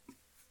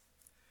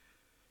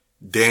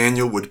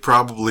Daniel would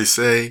probably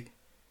say,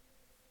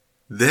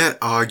 that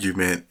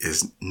argument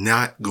is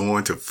not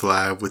going to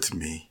fly with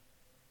me.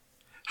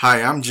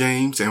 Hi, I'm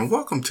James, and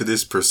welcome to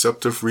this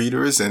Perceptive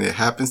Readers, and it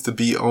happens to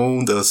be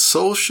on the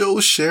Social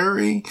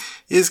Sharing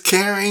is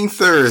Caring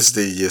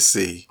Thursday, you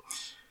see.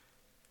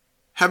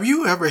 Have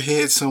you ever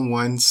had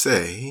someone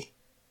say,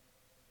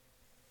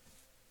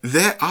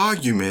 that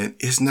argument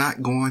is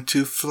not going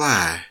to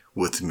fly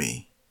with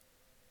me?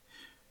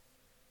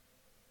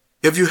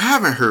 If you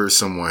haven't heard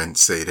someone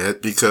say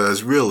that,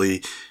 because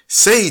really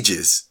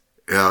sages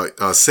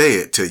say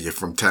it to you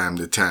from time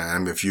to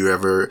time if you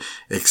ever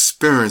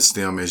experienced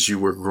them as you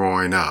were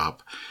growing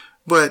up.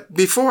 But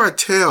before I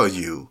tell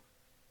you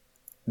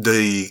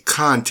the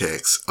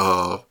context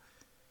of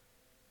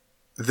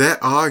that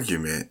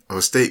argument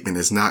or statement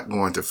is not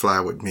going to fly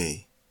with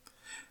me,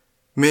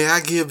 may I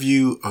give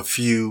you a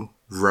few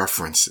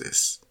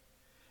references?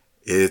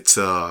 It's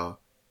not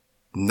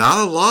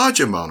a large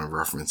amount of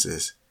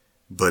references,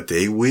 but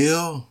they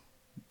will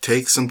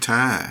take some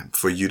time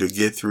for you to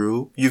get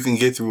through. You can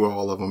get through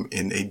all of them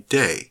in a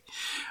day,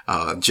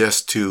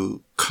 just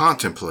to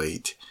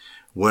contemplate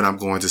what I'm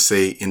going to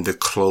say in the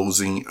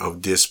closing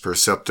of this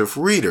Perceptive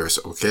Readers,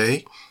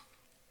 okay?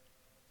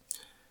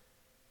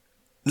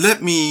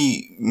 Let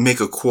me make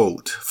a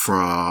quote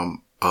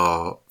from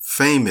a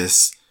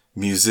famous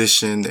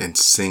musician and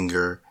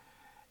singer,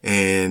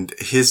 and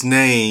his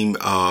name,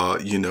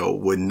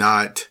 would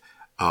not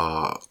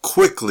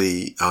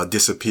quickly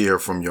disappear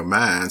from your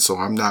mind. So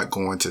I'm not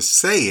going to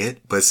say it,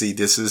 but see,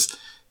 this is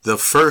the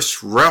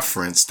first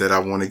reference that I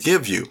want to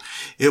give you.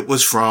 It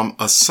was from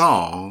a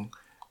song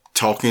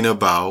talking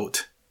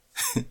about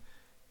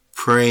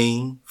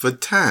praying for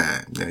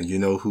time. Now, you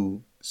know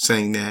who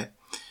sang that?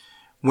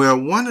 Well,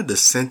 one of the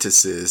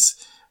sentences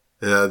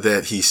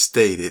that he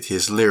stated,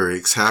 his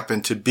lyrics,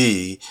 happened to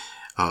be,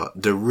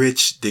 the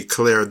rich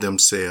declare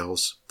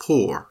themselves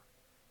poor,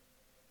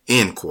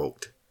 end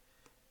quote.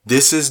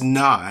 This is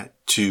not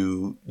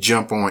to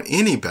jump on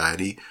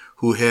anybody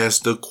who has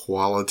the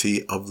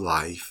quality of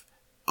life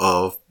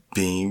of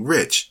being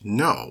rich.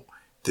 No,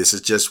 this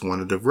is just one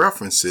of the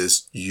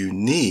references you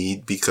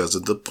need because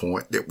of the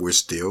point that we're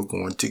still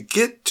going to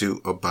get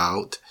to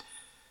about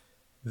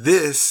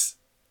this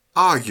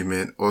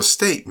argument or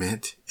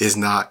statement is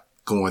not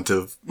going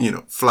to,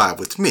 fly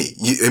with me.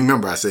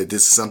 Remember, I said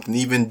this is something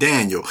even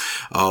Daniel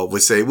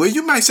would say. Well,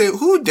 you might say,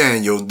 who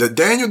Daniel? The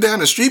Daniel down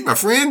the street, my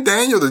friend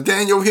Daniel, the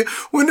Daniel here.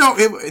 Well, no,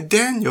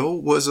 Daniel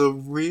was a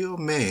real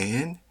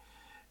man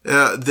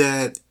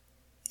that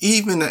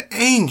even an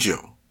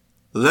angel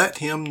let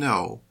him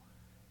know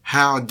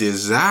how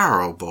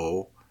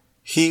desirable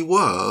he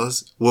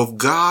was with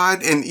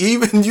God and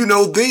even,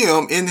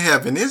 them in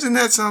heaven. Isn't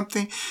that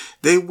something?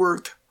 They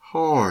worked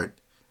hard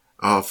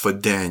for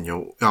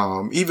Daniel.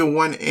 Even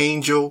one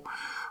angel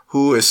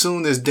who, as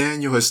soon as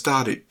Daniel had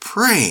started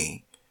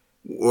praying,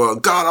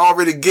 God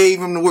already gave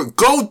him the word,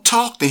 go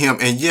talk to him.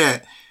 And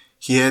yet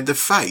he had to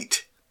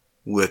fight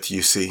with,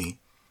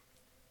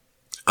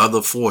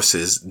 other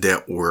forces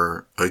that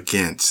were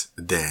against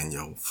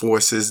Daniel.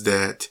 Forces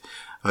that,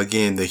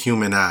 again, the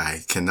human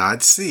eye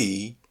cannot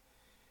see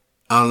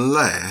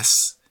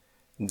unless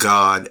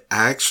God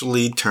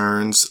actually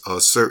turns a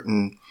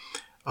certain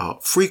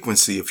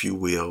frequency, if you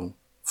will,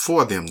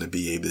 for them to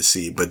be able to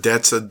see. But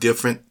that's a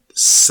different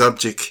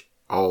subject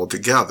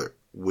altogether,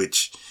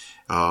 which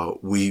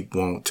we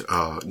won't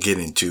get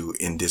into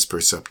in this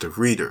Perceptive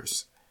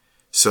Readers.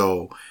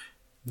 So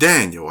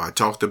Daniel, I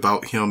talked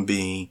about him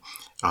being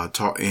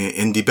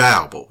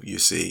indebauable, you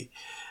see.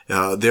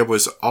 There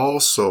was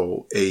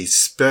also a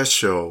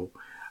special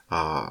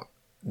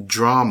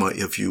drama,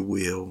 if you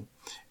will,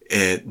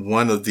 at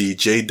one of the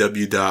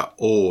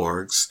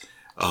jw.org's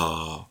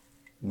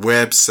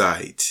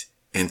website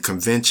and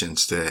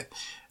conventions that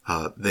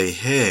they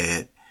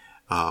had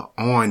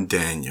on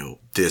Daniel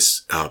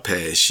this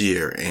past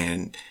year.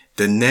 And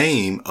the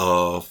name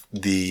of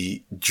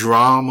the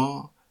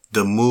drama,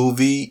 the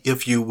movie,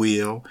 if you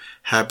will,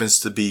 happens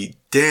to be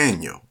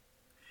Daniel,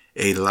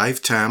 A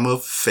Lifetime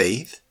of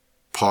Faith,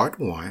 Part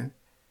 1,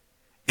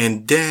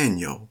 and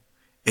Daniel,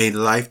 A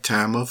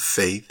Lifetime of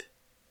Faith,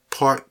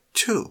 Part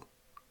 2,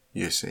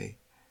 you see.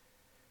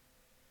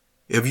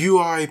 If you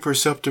are a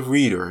perceptive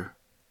reader,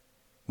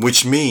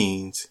 which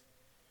means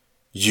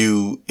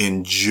you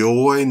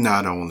enjoy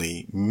not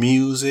only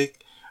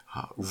music,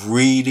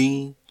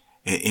 reading,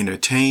 and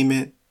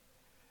entertainment,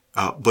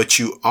 but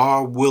you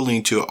are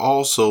willing to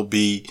also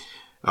be,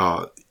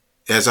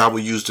 as I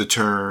would use the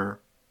term,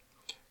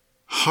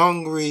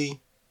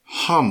 hungry,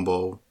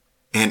 humble,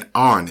 and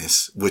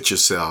honest with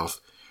yourself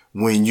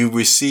when you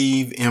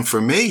receive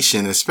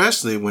information,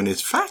 especially when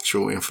it's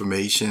factual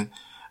information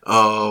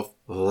of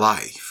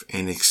life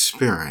and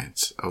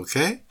experience.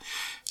 Okay?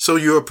 So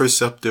you're a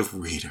perceptive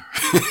reader.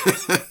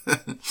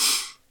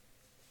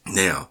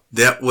 Now,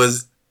 that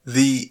was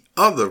the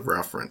other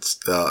reference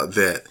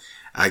that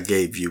I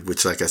gave you,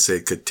 which, like I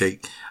said, could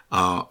take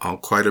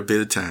quite a bit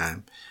of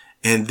time.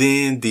 And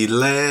then the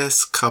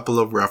last couple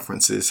of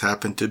references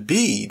happen to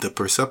be the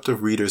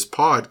Perceptive Readers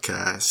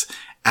podcast,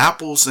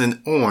 Apples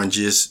and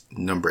Oranges,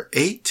 number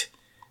 8,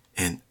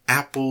 and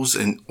Apples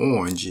and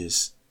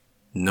Oranges,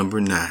 number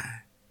 9.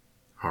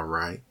 All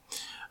right.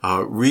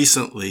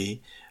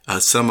 Recently,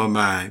 some of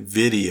my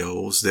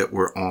videos that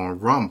were on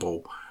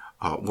Rumble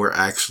were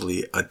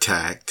actually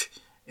attacked,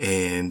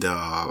 and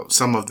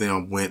some of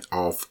them went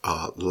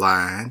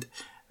offline.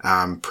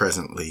 I'm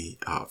presently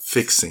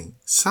fixing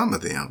some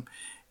of them.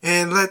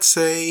 And let's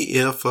say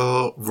if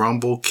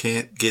Rumble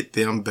can't get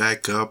them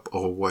back up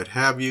or what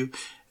have you,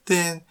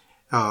 then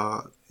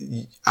I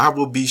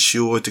will be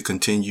sure to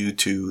continue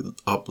to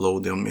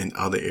upload them in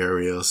other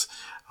areas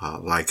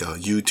like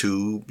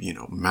YouTube,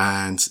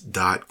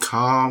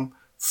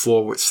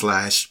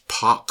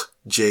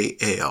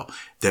 minds.com/POCJL.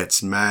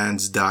 That's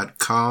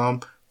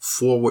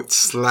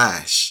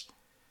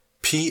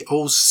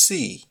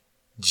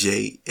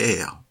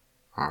minds.com/POCJL.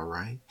 All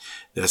right.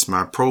 That's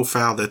my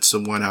profile. That's the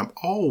one I'm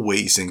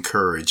always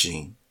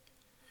encouraging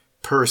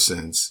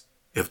persons,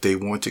 if they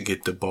want to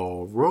get the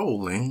ball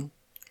rolling,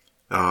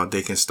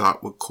 they can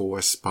start with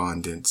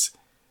correspondence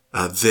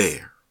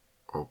there.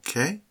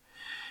 Okay.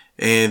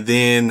 And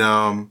then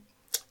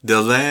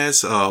the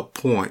last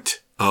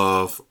point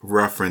of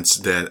reference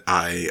that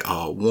I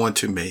want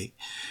to make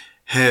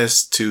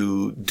has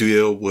to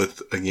deal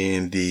with,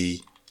 again,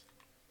 the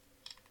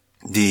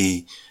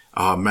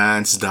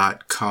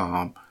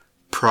minds.com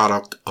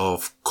product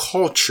of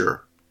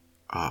culture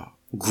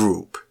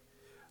group.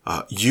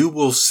 You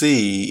will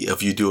see,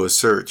 if you do a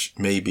search,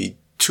 maybe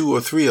 2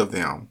 or 3 of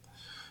them.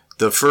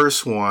 The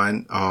first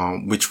one,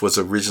 which was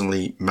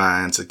originally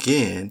Minds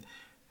again,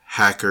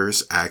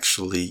 hackers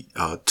actually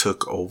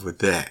took over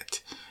that.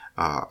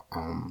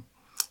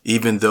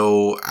 Even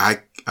though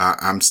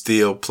I'm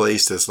still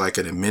placed as like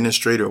an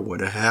administrator or what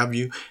have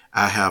you,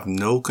 I have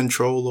no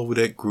control over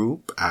that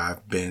group.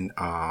 I've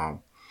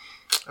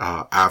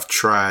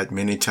tried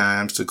many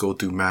times to go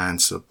through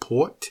Mind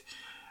support.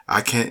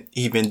 I can't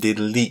even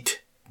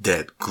delete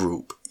that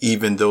group,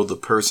 even though the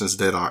persons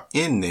that are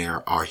in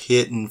there are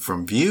hidden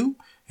from view,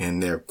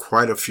 and there are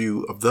quite a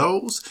few of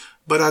those.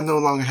 But I no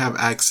longer have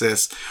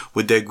access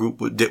with that group,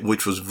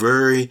 which was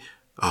very,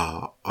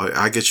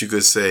 I guess you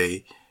could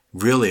say,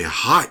 really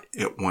hot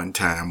at one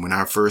time when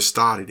I first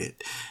started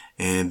it.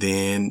 And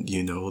then,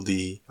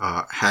 the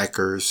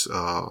hackers,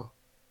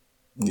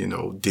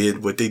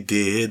 did what they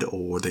did,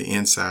 or the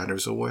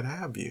insiders or what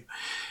have you.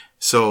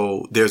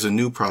 So there's a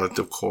new product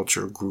of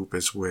culture group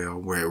as well,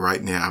 where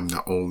right now I'm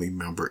the only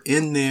member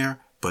in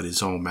there, but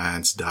it's on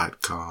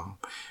minds.com.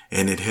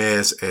 And it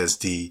has as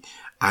the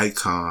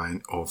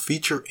icon or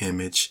feature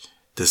image,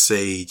 the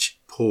Sage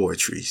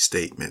poetry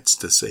statements,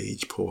 the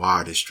Sage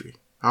PoeArtistry.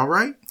 All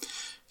right.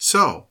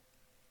 So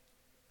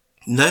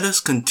let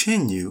us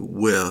continue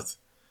with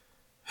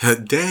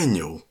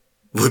Daniel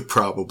would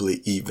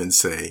probably even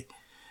say,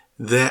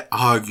 that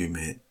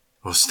argument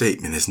or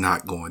statement is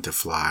not going to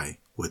fly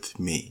with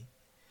me.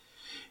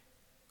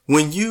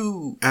 When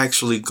you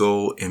actually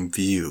go and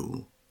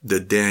view the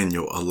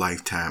Daniel, A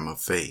Lifetime of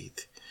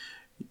Faith,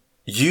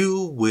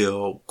 you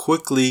will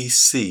quickly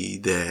see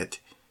that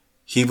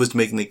he was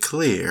making it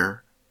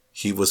clear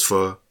he was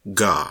for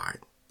God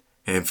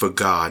and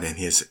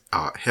his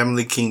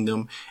heavenly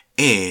kingdom,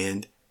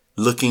 and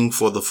looking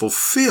for the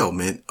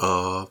fulfillment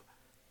of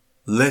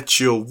let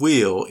your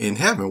will in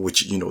heaven,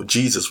 which,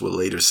 Jesus will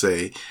later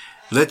say,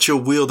 let your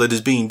will that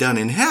is being done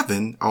in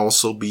heaven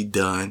also be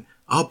done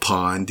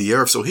upon the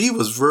earth. So he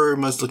was very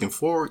much looking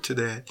forward to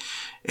that.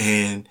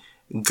 And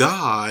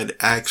God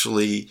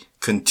actually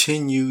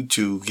continued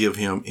to give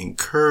him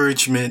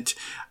encouragement,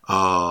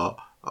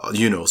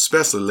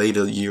 especially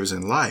later years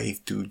in life,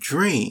 through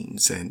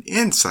dreams and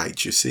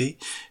insights, you see,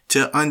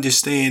 to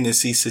understand and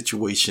see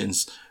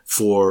situations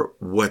for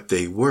what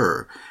they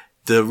were.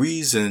 The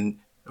reason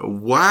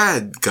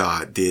why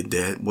God did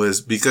that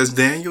was because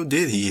Daniel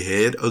he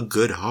had a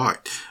good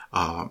heart.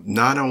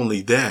 Not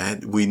only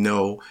that, we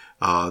know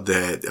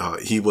that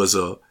he was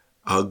a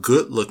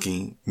good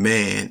looking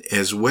man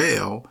as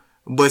well.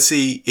 But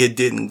see, it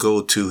didn't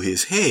go to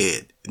his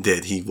head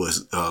that he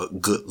was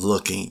good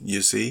looking,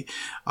 you see.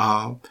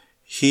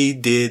 He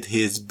did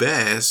his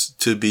best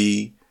to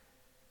be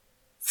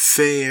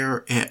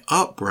fair and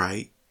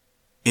upright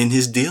in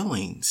his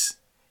dealings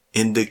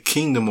in the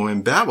kingdom or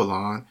in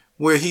Babylon,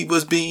 where he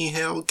was being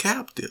held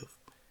captive,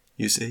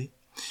 you see.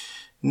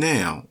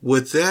 Now,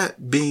 with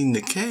that being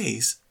the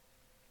case,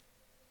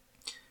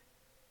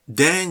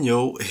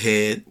 Daniel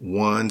had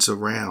ones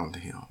around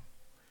him.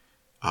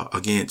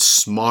 Again,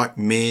 smart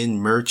men,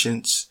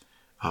 merchants.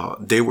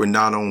 They were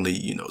not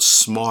only,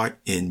 smart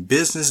in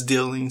business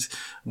dealings,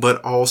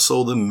 but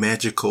also the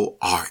magical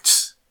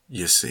arts,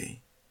 you see.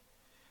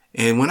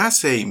 And when I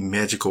say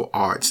magical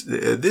arts,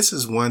 this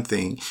is one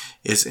thing.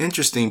 It's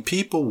interesting.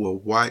 People will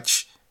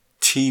watch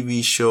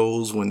TV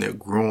shows when they're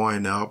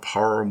growing up,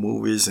 horror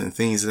movies and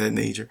things of that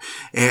nature,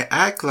 and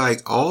act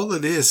like all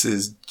of this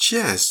is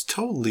just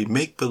totally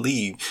make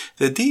believe,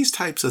 that these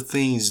types of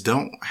things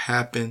don't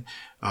happen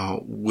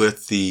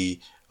with the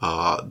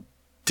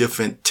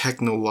different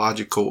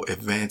technological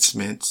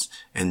advancements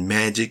and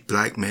magic,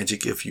 black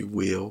magic, if you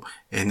will,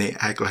 and they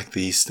act like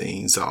these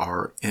things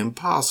are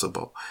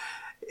impossible.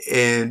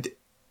 And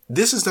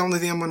this is the only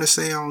thing I'm going to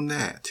say on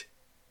that.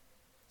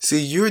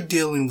 See, you're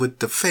dealing with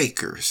the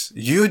fakers.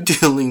 You're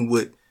dealing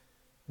with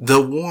the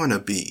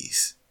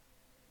wannabes.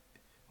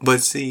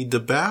 But see, the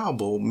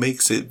Bible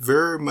makes it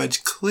very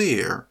much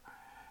clear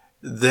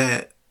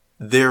that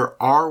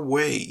there are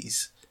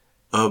ways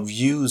of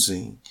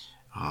using,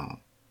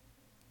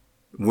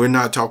 we're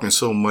not talking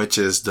so much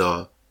as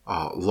the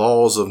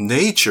laws of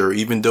nature,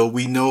 even though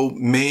we know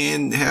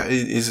man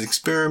is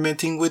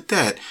experimenting with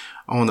that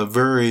on a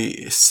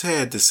very,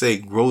 sad to say,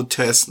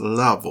 grotesque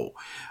level.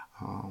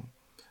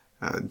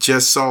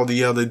 Just saw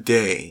the other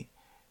day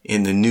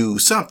in the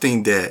news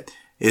something that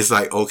is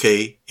like,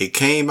 okay, it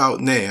came out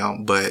now,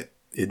 but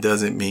it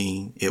doesn't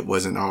mean it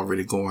wasn't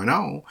already going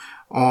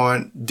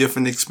on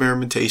different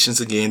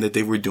experimentations again that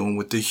they were doing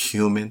with the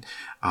human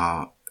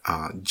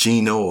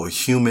genome or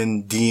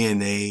human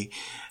DNA,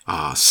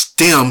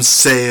 stem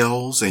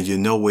cells. And you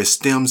know where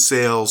stem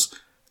cells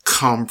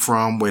come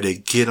from, where they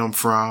get them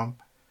from.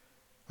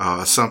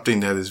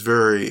 Something that is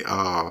very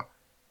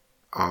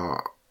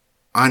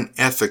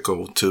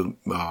unethical to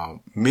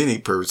many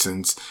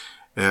persons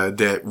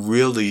that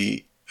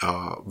really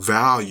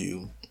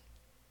value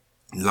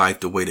life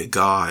the way that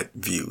God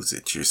views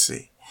it, you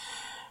see.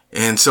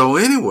 And so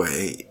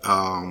anyway,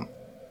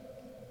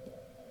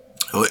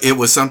 it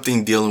was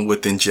something dealing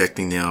with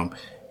injecting them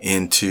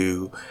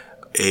into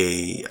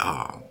a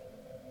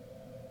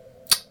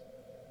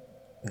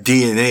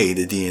DNA,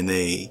 the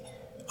DNA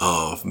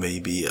of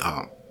maybe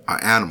an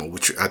animal,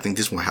 which I think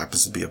this one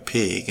happens to be a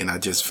pig. And I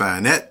just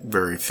find that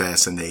very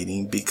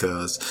fascinating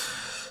because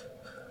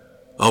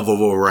of a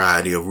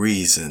variety of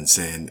reasons.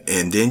 And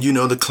then, you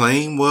know, the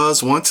claim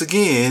was once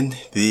again,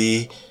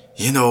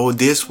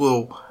 this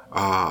will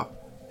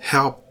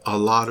help a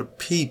lot of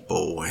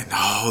people and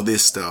all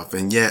this stuff.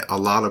 And yet a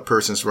lot of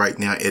persons right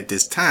now at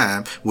this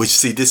time, which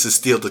see, this is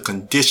still the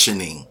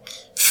conditioning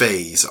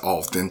phase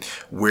often,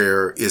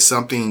 where it's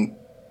something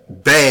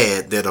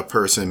bad that a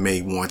person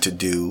may want to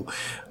do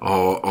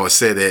or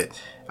say that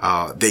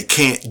they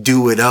can't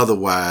do it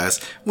otherwise,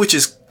 which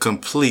is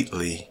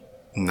completely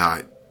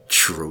not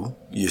true,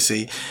 you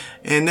see.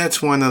 And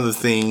that's one of the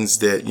things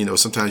that, you know,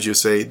 sometimes you'll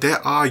say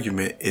that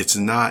argument, it's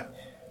not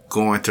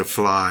going to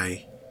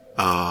fly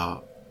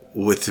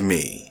with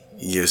me,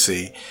 you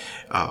see.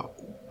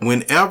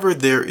 Whenever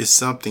there is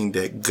something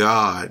that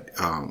God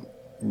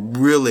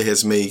really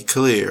has made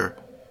clear,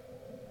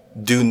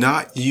 do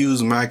not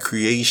use my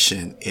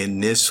creation in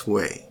this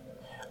way.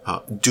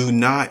 Do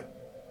not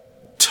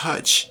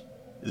touch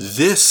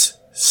this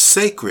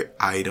sacred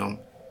item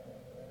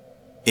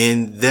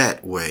in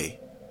that way.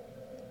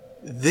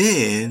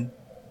 Then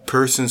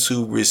persons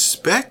who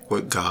respect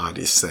what God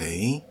is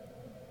saying,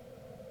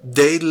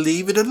 they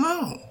leave it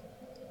alone.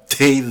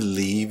 They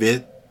leave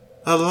it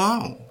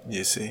alone,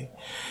 you see.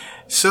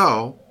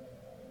 So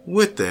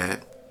with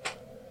that,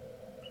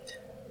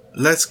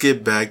 let's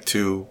get back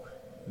to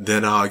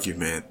that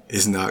argument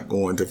is not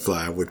going to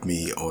fly with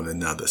me on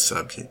another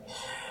subject.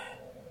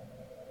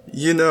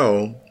 You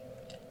know,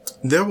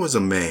 there was a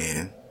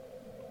man,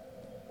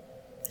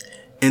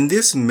 and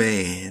this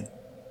man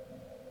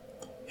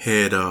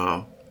had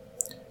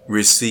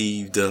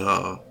received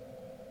a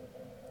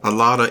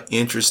lot of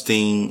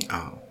interesting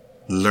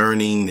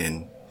learning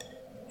and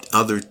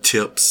other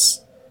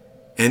tips,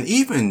 and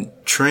even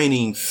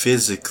training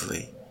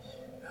physically,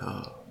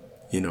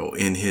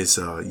 in his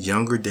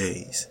younger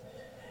days.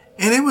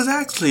 And it was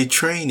actually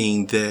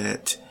training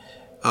that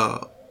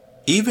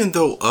even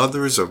though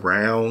others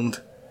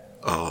around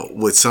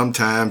would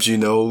sometimes,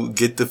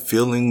 get the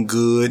feeling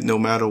good no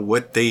matter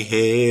what they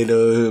had,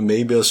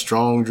 maybe a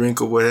strong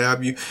drink or what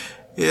have you,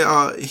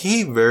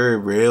 he very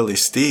rarely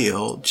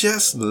still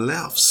just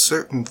left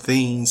certain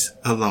things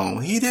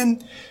alone. He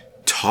didn't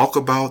talk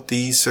about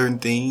these certain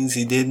things.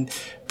 He didn't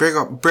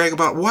brag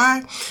about.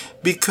 Why?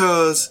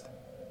 Because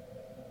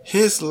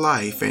his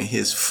life and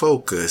his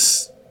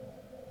focus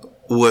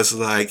was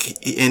like,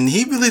 and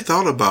he really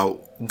thought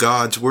about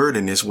God's word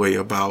in this way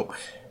about,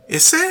 it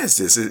says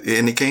this,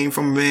 and it came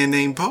from a man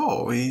named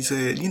Paul. He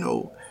said,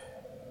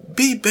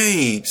 be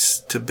babes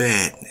to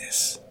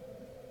badness.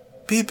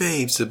 Be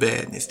babes to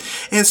badness.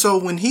 And so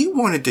when he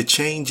wanted to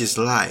change his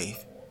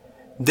life,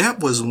 that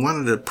was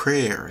one of the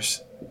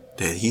prayers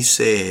that he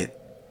said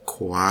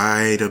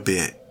quite a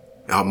bit,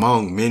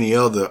 among many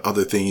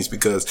other things,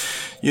 because,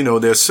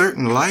 there are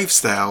certain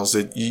lifestyles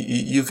that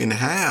you can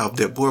have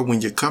that, boy,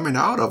 when you're coming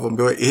out of them,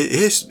 boy,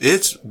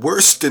 it's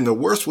worse than the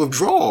worst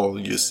withdrawal,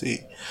 you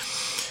see.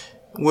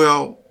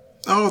 Well,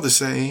 all the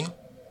same,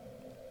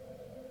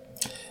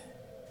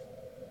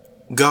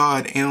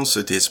 God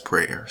answered his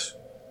prayers.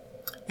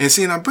 And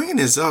see, and I'm bringing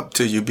this up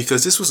to you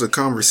because this was a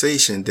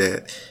conversation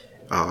that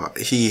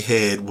he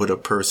had with a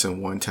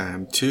person one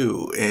time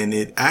too. And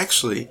it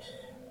actually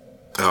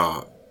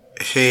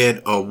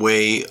had a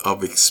way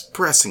of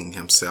expressing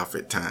himself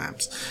at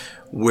times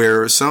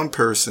where some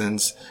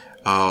persons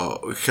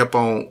kept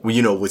on,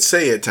 would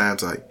say at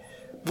times like,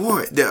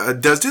 boy,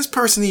 does this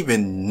person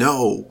even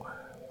know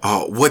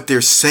what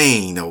they're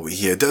saying over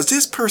here? Does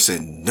this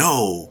person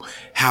know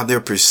how they're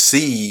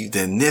perceived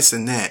and this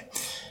and that?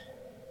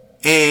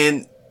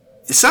 And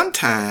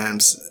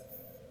sometimes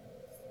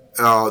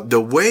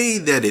the way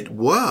that it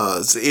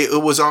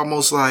was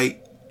almost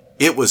like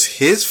it was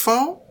his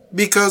fault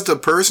because the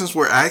persons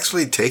were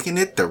actually taking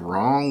it the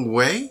wrong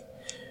way.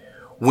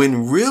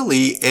 When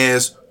really,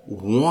 as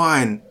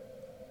one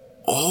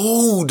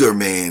older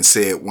man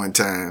said one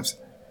time,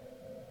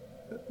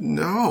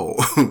 no,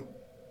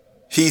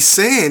 he's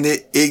saying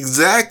it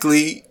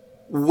exactly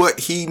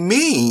what he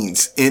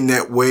means in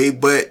that way,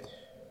 but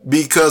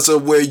because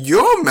of where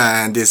your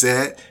mind is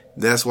at,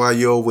 that's why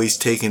you're always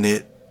taking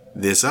it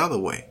this other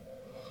way.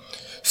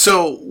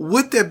 So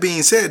with that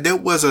being said, there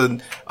was a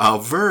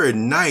very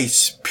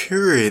nice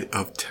period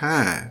of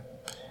time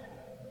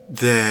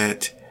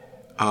that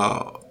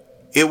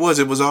it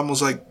was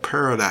almost like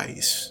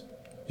paradise.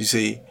 You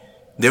see,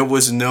 there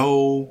was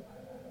no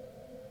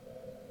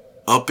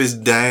up is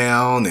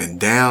down and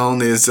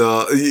down is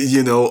up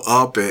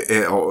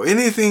or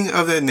anything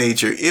of that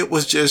nature. It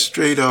was just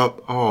straight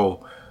up,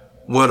 oh,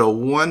 what a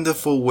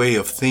wonderful way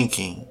of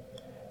thinking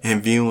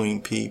and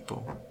viewing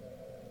people.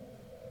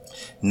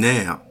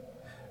 Now,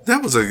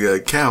 that was a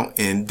account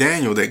in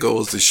Daniel that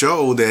goes to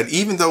show that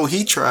even though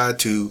he tried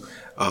to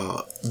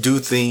do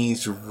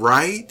things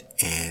right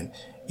and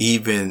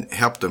even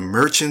help the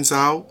merchants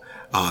out,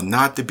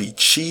 not to be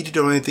cheated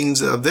or anything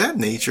of that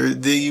nature,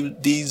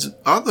 these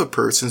other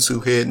persons who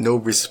had no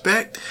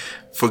respect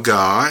for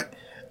God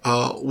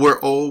were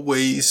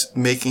always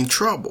making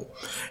trouble.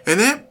 And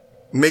that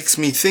makes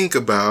me think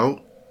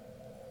about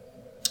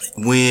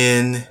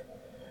when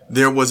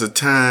there was a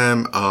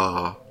time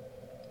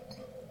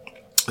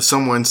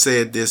someone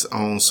said this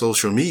on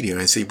social media,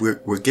 and see,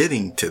 we're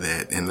getting to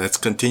that, and let's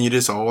continue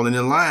this all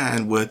in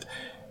line with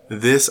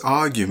this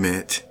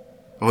argument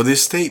or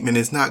this statement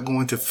is not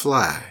going to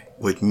fly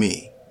with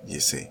me, you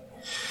see.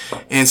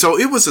 And so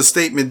it was a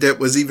statement that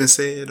was even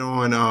said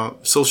on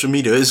social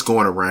media. It's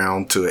going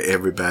around to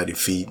everybody's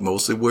feed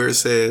mostly, where it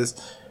says,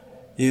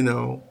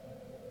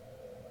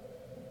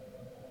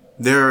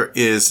 there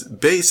is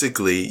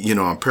basically,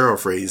 I'm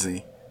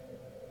paraphrasing,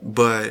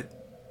 but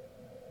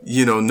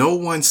no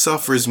one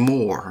suffers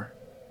more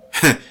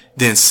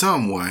than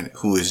someone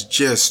who is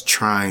just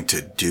trying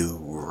to do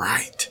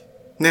right.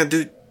 Now,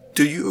 do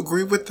you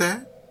agree with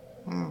that?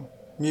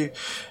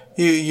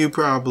 You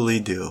probably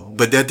do,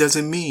 but that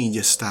doesn't mean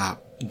you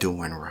stop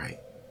doing right.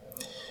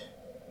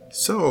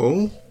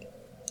 So,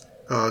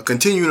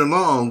 continuing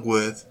along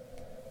with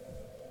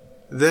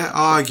that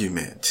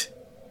argument,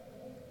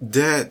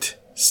 that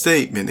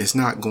statement is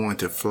not going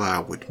to fly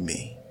with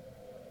me.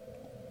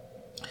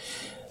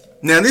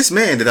 Now, this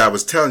man that I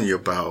was telling you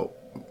about,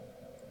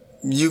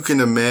 you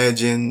can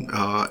imagine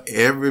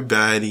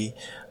everybody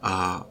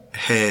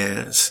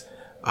has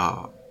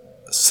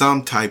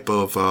some type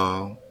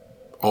of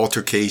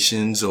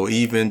altercations or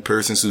even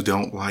persons who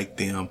don't like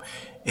them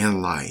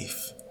in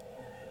life.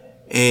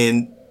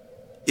 And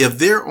if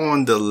they're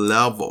on the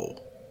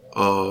level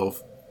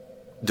of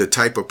the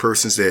type of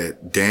persons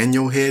that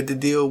Daniel had to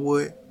deal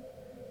with,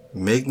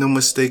 make no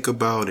mistake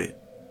about it.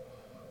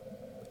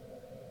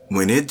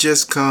 When it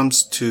just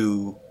comes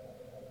to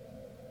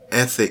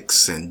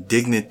ethics and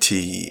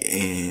dignity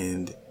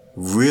and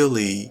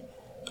really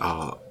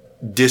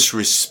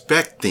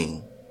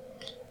disrespecting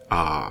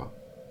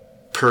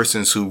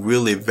persons who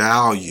really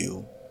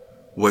value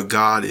what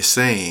God is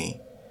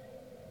saying,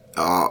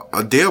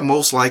 they'll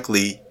most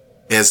likely,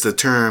 as the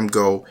term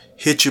go,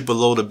 hit you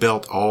below the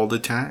belt all the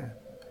time.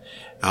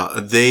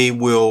 They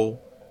will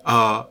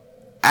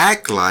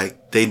act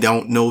like they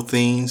don't know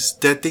things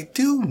that they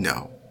do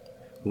know.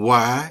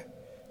 Why?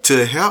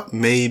 To help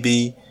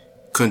maybe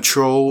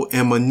control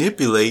and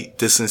manipulate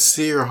the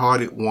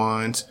sincere-hearted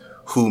ones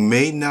who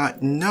may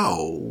not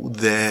know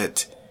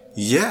that,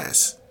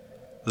 yes,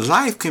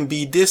 life can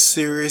be this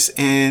serious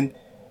and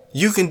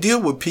you can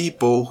deal with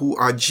people who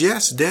are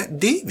just that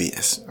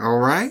devious. All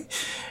right.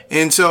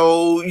 And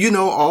so,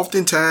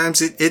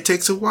 oftentimes it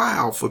takes a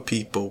while for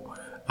people,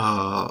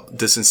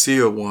 the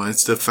sincere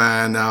ones, to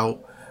find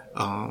out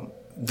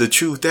the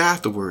truth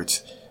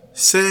afterwards.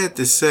 Sad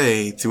to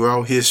say,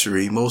 throughout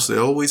history, mostly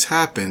always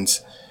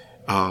happens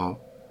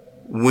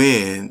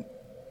when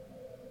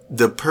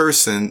the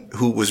person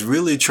who was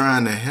really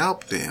trying to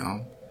help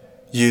them,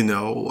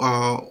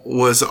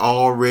 was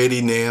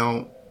already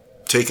now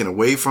taken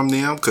away from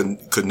them,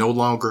 could no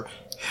longer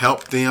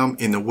help them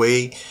in the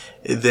way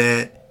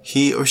that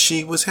he or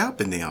she was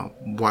helping them.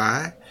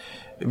 Why?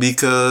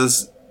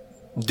 Because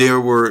there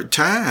were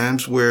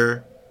times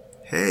where,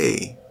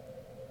 hey,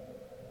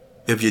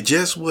 if you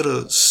just would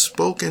have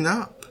spoken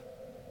up,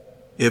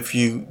 if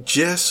you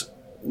just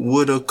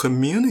would have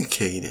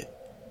communicated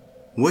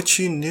what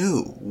you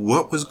knew,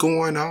 what was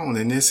going on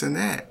and this and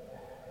that,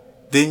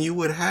 then you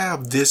would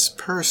have this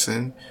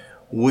person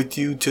with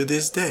you to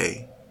this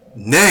day.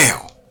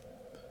 Now,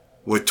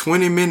 we're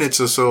 20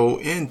 minutes or so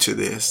into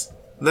this.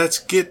 let's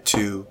get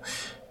to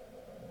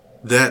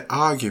that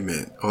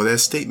argument, or that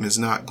statement is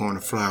not going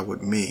to fly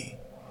with me.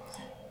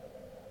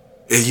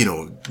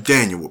 And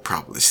Daniel would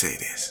probably say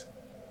this.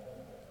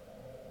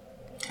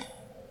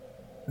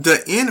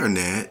 The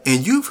internet,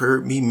 and you've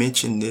heard me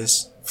mention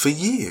this for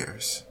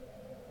years,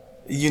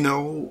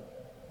 you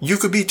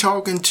could be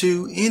talking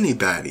to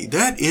anybody.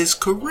 That is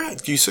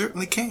correct. You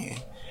certainly can.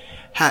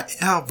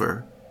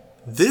 However,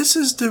 this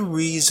is the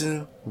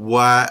reason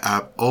why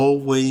I've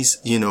always,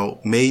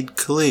 made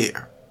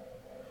clear.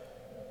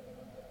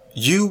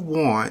 You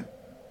want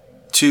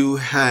to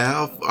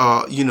have,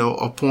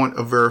 a point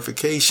of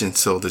verification,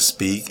 so to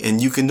speak,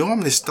 and you can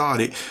normally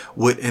start it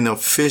with an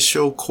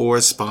official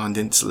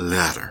correspondence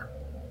letter.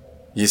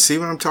 You see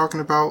what I'm talking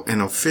about?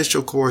 An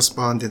official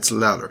correspondence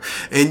letter.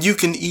 And you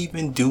can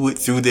even do it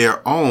through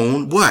their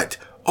own,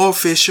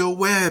 official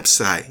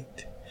website.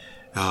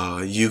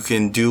 You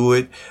can do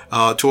it,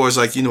 towards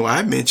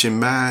I mentioned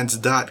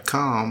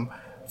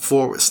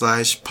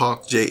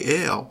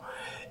minds.com/PoeJL.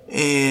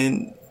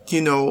 And,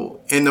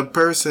 and the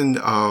person,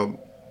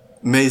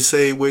 may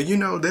say,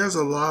 well, there's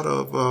a lot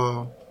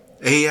of,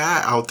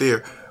 AI out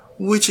there,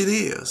 which it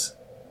is.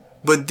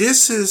 But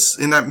this is,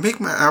 and I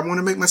want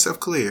to make myself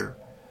clear.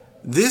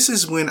 This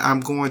is when I'm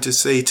going to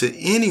say to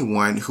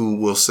anyone who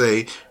will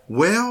say,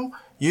 well,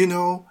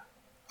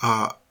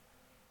 I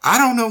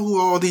don't know who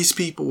all these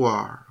people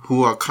are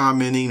who are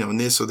commenting on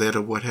this or that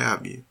or what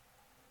have you.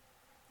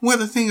 Well,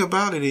 the thing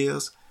about it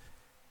is,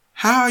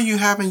 how are you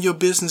having your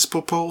business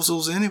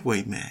proposals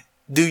anyway, man?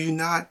 Do you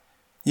not,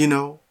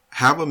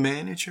 have a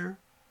manager?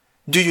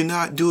 Do you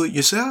not do it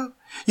yourself?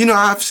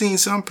 I've seen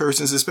some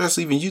persons,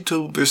 especially even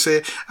YouTubers,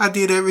 say, I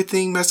did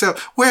everything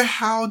myself. Well,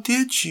 how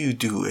did you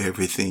do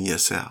everything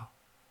yourself?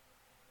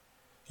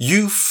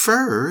 You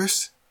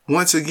first,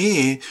 once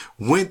again,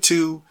 went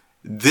to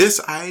this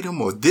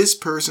item or this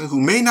person who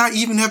may not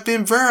even have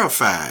been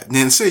verified, and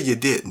then say you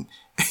didn't.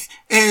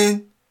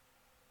 And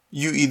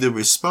you either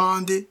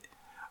responded,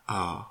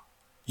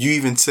 you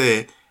even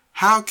said,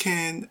 how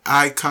can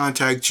I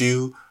contact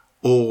you?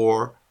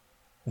 Or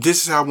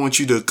this is how I want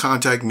you to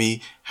contact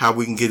me, how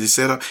we can get it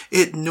set up.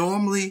 It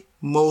normally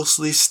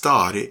mostly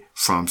started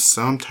from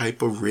some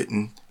type of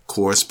written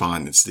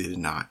correspondence, did it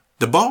not?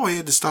 The ball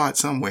had to start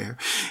somewhere.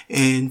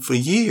 And for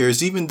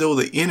years, even though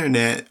the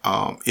internet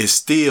is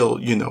still,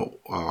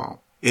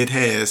 it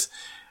has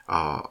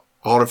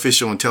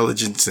artificial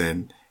intelligence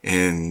and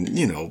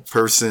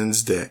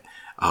persons that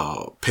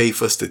pay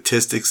for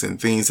statistics and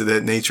things of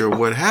that nature or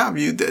what have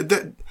you,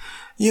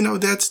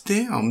 that's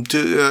them,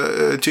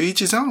 to each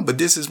his own. But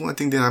this is one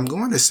thing that I'm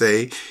going to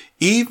say,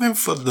 even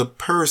for the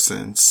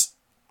persons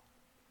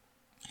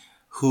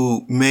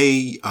who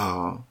may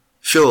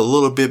feel a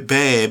little bit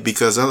bad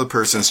because other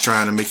person's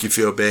trying to make you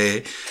feel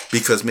bad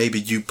because maybe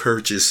you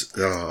purchased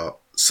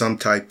some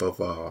type of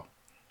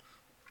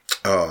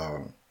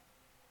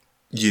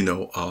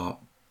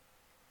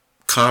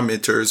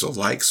commenters or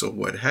likes or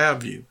what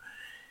have you.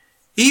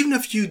 Even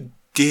if you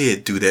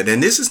did do that,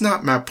 and this is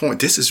not my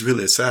point, this is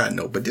really a side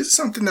note, but this is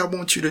something I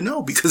want you to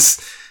know because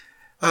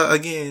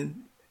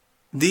again,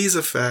 these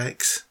are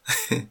facts.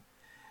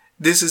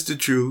 This is the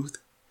truth.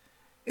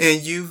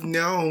 And you've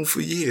known for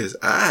years,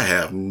 I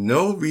have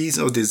no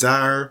reason or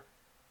desire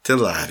to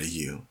lie to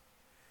you.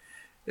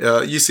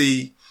 You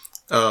see,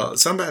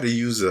 somebody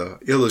used an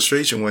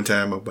illustration one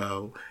time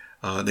about,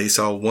 they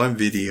saw one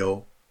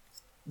video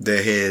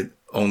that had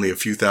only a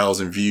few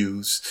thousand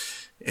views.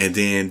 And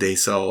then they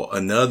saw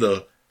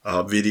another,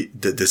 video,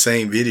 the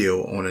same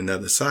video on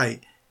another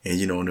site. And,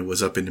 and it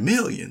was up in the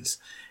millions.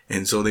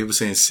 And so they were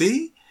saying,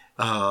 see,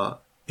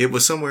 it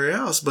was somewhere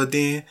else, but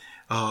then,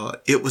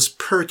 it was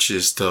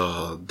purchased,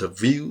 the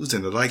views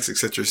and the likes,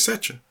 etc.,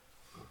 etc.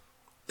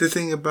 The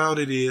thing about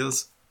it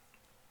is,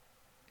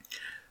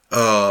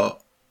 there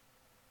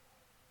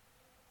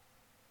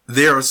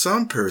are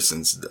some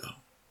persons though,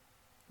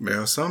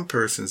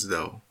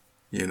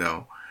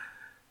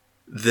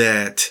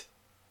 that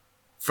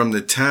from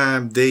the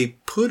time they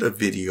put a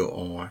video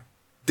on,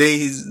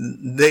 they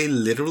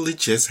literally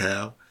just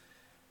have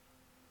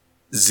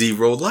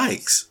 0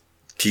 likes.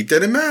 Keep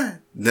that in mind.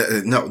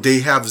 No, they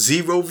have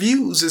 0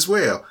 views as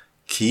well.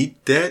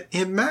 Keep that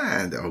in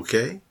mind,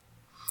 okay?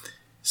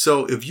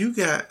 So if you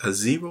got a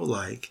 0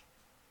 like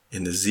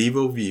and a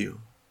 0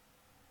 view,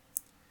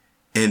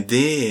 and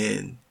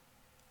then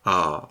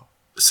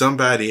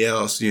somebody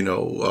else,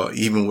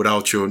 even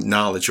without your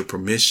knowledge or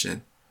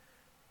permission,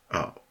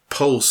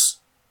 posts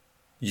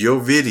your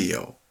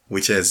video,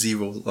 which has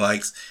 0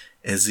 likes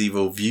and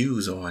 0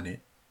 views on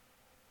it,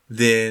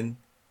 then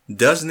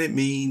doesn't it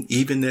mean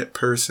even that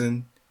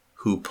person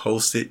who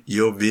posted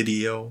your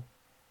video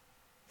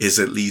is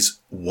at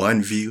least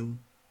 1 view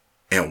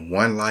and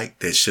 1 like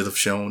that should have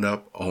shown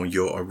up on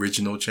your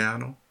original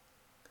channel?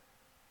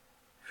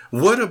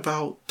 What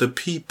about the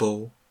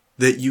people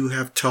that you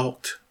have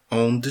talked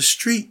on the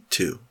street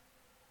to?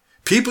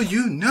 People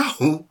you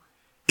know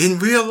in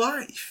real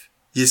life,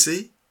 you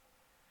see?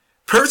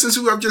 Persons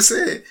who I've just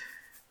said,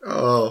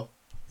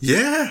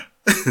 yeah,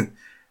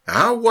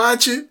 I'll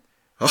watch it.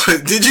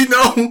 Did you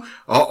know?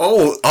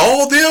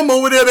 All them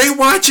over there, they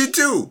watch it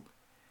too.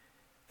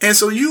 And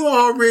so you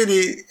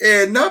already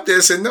adding up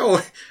there saying,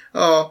 no,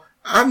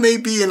 I may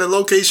be in a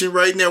location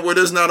right now where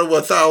there's not over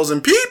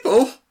 1,000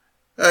 people,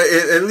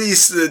 at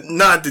least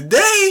not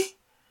today,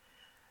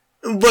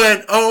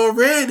 but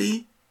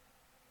already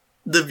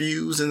the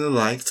views and the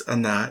likes are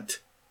not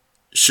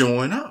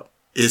showing up.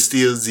 It's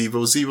still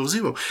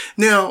 000.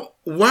 Now,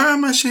 why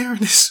am I sharing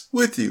this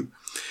with you?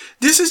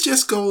 This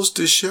just goes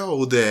to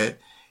show that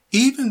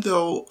even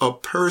though a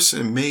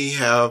person may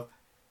have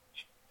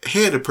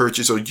had to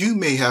purchase, or you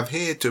may have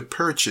had to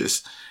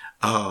purchase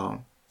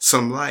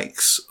some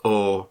likes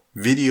or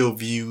video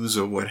views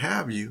or what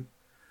have you,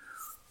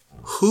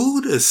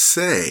 who to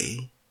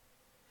say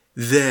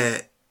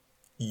that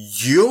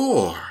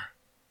your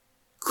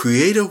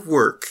creative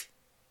work,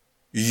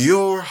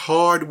 your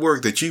hard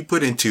work that you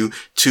put into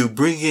to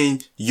bring in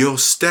your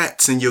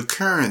stats and your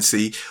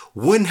currency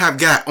wouldn't have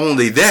got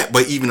only that,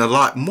 but even a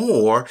lot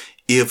more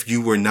if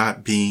you were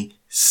not being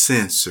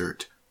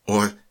censored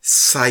or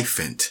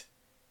siphoned.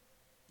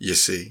 You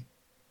see,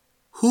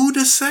 who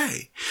to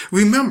say?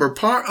 Remember,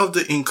 part of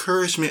the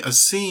encouragement of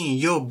seeing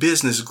your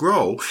business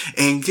grow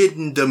and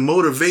getting the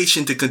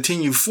motivation to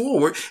continue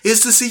forward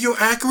is to see your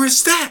accurate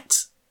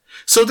stats.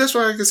 So that's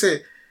why I can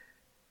say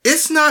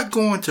it's not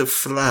going to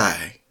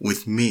fly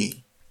with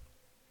me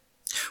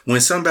when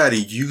somebody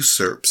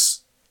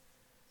usurps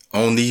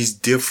on these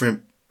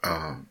different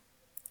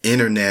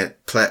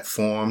internet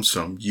platforms,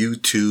 from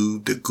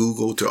YouTube to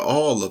Google to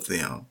all of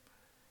them,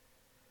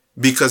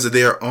 because of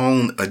their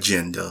own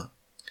agenda,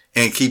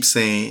 and keep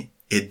saying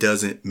it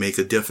doesn't make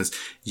a difference.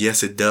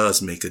 Yes, it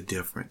does make a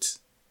difference.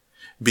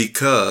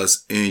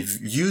 Because if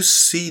you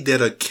see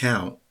that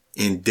account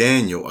in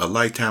Daniel, A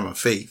Lifetime of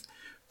Faith,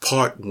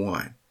 part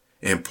 1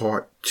 and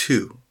part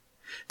 2,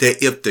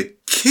 that if the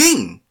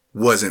king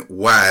wasn't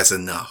wise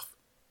enough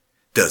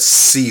to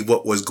see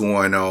what was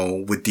going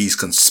on with these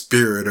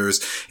conspirators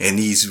and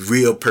these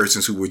real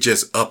persons who were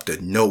just up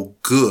to no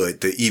good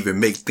to even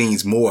make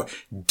things more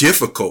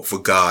difficult for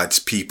God's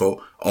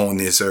people on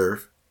this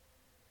earth,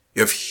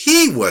 if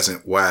he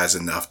wasn't wise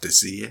enough to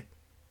see it,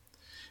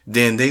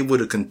 then they would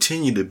have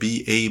continued to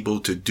be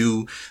able to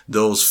do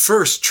those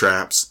first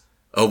traps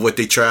of what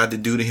they tried to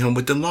do to him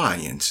with the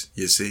lions,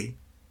 you see.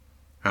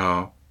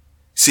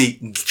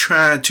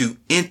 Trying to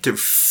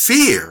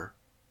interfere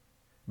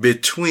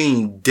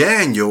between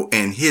Daniel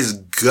and his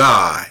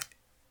God.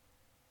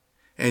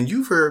 And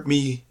you've heard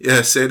me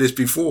say this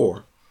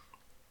before,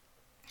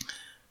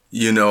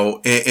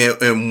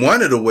 and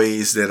one of the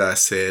ways that I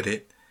said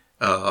it,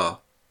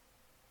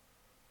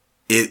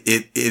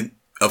 it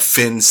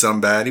offends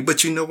somebody,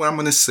 but you know what? I'm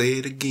going to say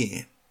it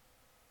again.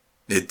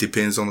 It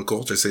depends on the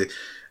culture. I say,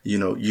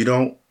 you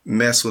don't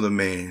mess with a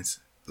man's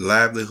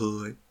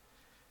livelihood.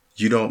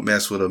 You don't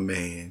mess with a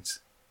man's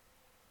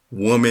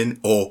woman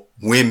or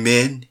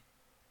women.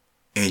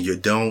 And you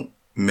don't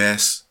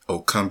mess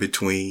or come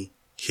between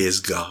his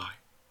God.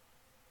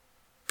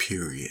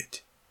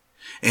 Period.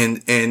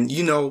 And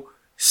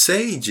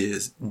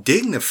sages,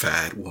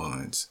 dignified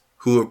ones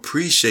who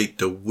appreciate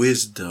the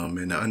wisdom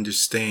and the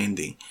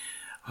understanding,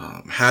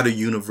 how the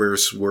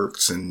universe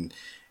works and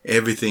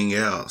everything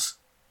else,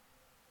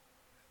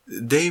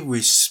 they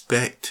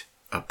respect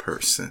a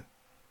person.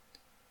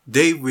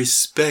 They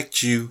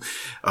respect you.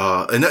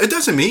 And it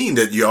doesn't mean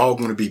that you're all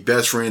going to be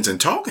best friends and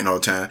talking all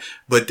the time,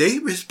 but they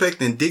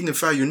respect and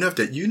dignify you enough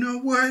that, you know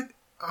what?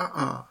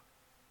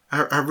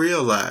 I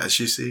realize,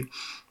 you see,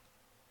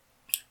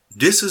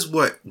 this is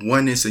what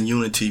oneness and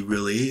unity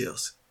really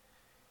is.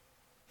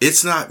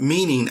 It's not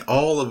meaning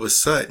all of a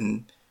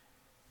sudden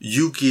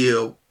you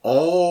give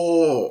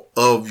all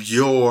of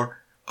your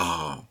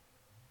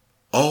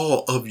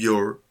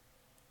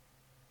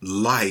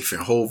life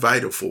and whole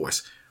vital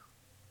force,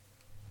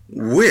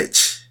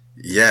 which,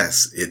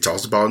 yes, it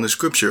talks about in the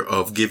scripture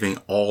of giving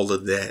all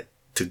of that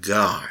to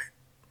God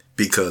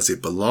because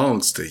it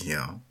belongs to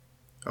him.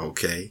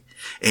 Okay.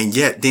 And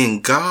yet then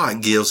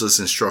God gives us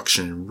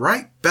instruction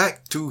right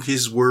back through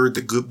his word,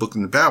 the good book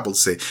in the Bible, to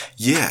say,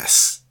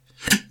 yes,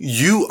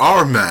 you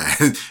are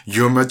mine.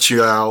 You're my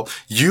child.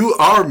 You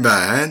are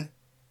mine.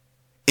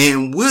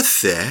 And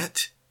with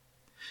that,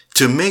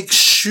 to make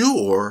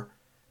sure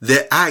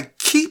that I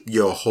keep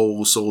your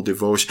whole soul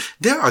devotion,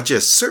 there are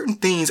just certain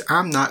things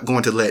I'm not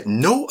going to let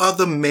no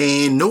other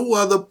man, no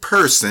other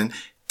person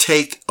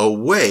take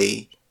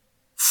away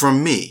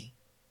from me.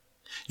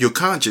 Your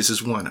conscience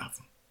is one of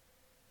them.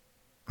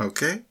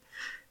 Okay?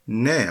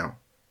 Now,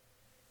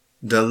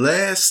 the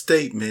last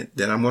statement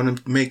that I'm going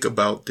to make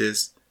about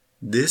this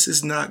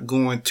is not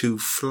going to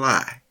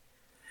fly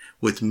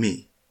with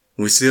me.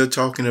 We're still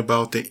talking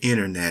about the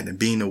internet and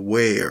being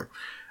aware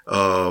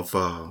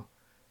of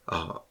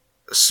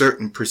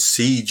certain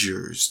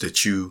procedures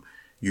that you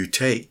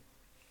take,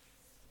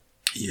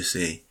 you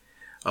see,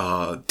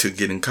 to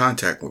get in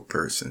contact with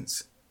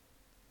persons.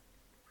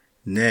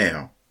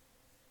 Now,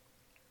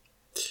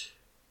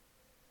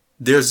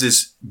 there's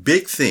this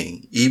big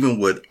thing, even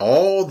with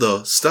all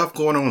the stuff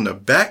going on in the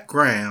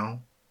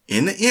background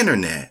in the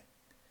internet,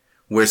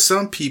 Where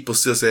some people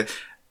still say,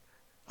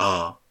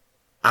 I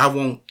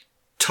won't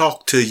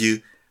talk to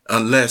you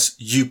unless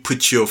you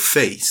put your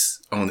face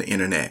on the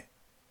internet.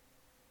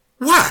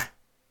 Why?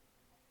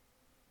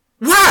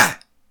 Why?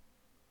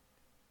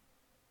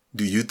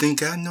 Do you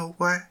think I know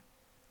why?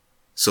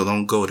 So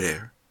don't go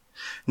there.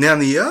 Now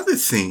the other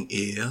thing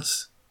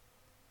is,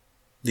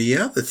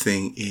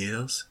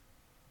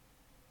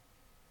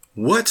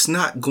 what's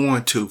not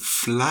going to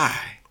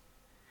fly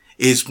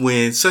is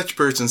when such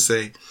persons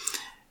say,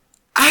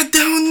 I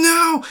don't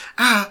know.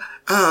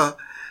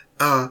 I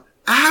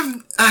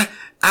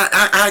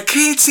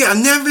can't see.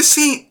 I've never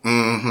seen.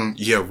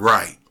 Yeah,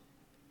 right.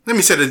 Let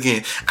me say it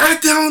again. I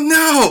don't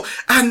know.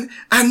 I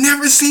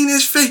never seen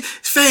his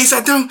face.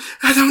 I don't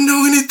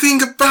know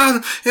anything about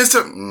him. And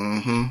so,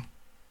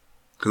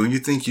 who you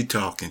think you're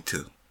talking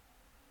to?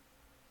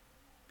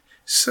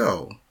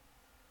 So,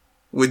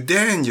 would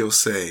Daniel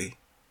say,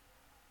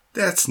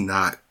 that's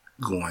not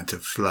going to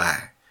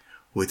fly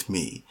with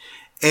me?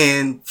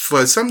 And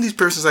for some of these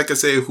persons, like I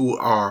say, who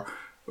are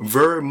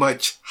very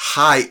much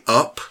high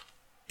up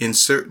in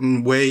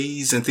certain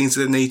ways and things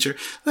of that nature,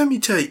 let me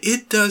tell you,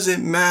 it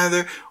doesn't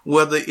matter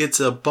whether it's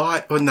a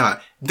bot or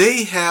not.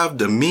 They have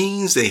the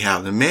means, they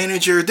have the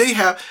manager, they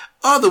have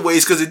other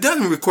ways, because it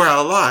doesn't require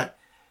a lot,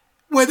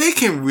 where they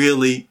can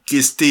really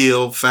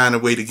still find a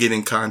way to get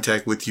in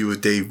contact with you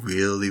if they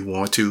really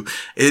want to.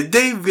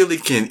 They really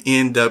can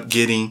end up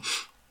getting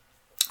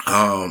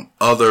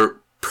other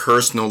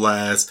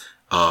personalized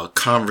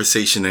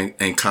conversation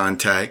and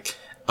contact.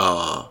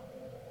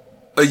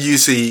 You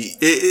see,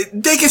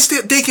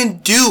 they can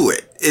do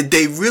it.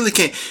 They really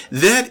can.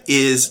 That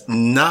is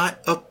not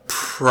a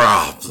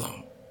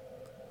problem.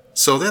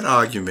 So that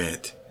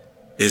argument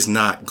is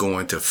not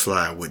going to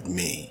fly with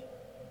me.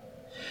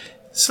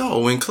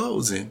 So in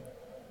closing,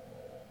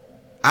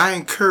 I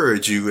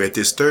encourage you at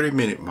this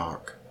 30-minute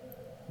mark,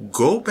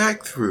 go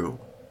back through,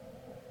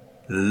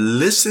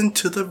 listen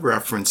to the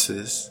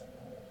references,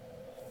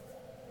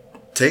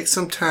 take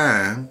some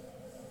time,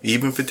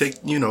 even if it takes,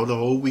 the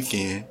whole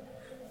weekend,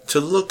 to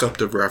look up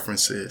the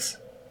references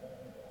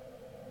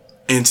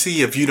and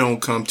see if you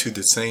don't come to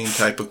the same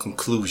type of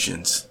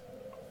conclusions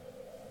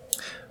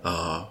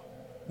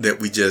that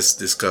we just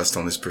discussed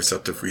on this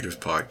Perceptive Readers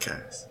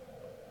podcast.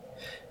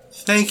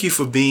 Thank you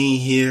for being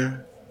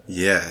here.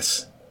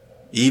 Yes,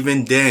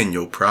 even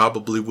Daniel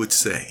probably would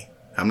say,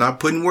 I'm not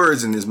putting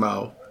words in his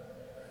mouth,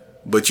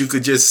 but you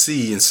could just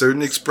see in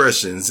certain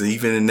expressions,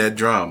 even in that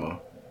drama,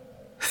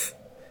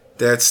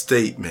 that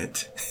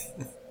statement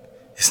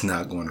is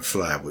not going to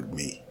fly with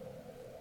me.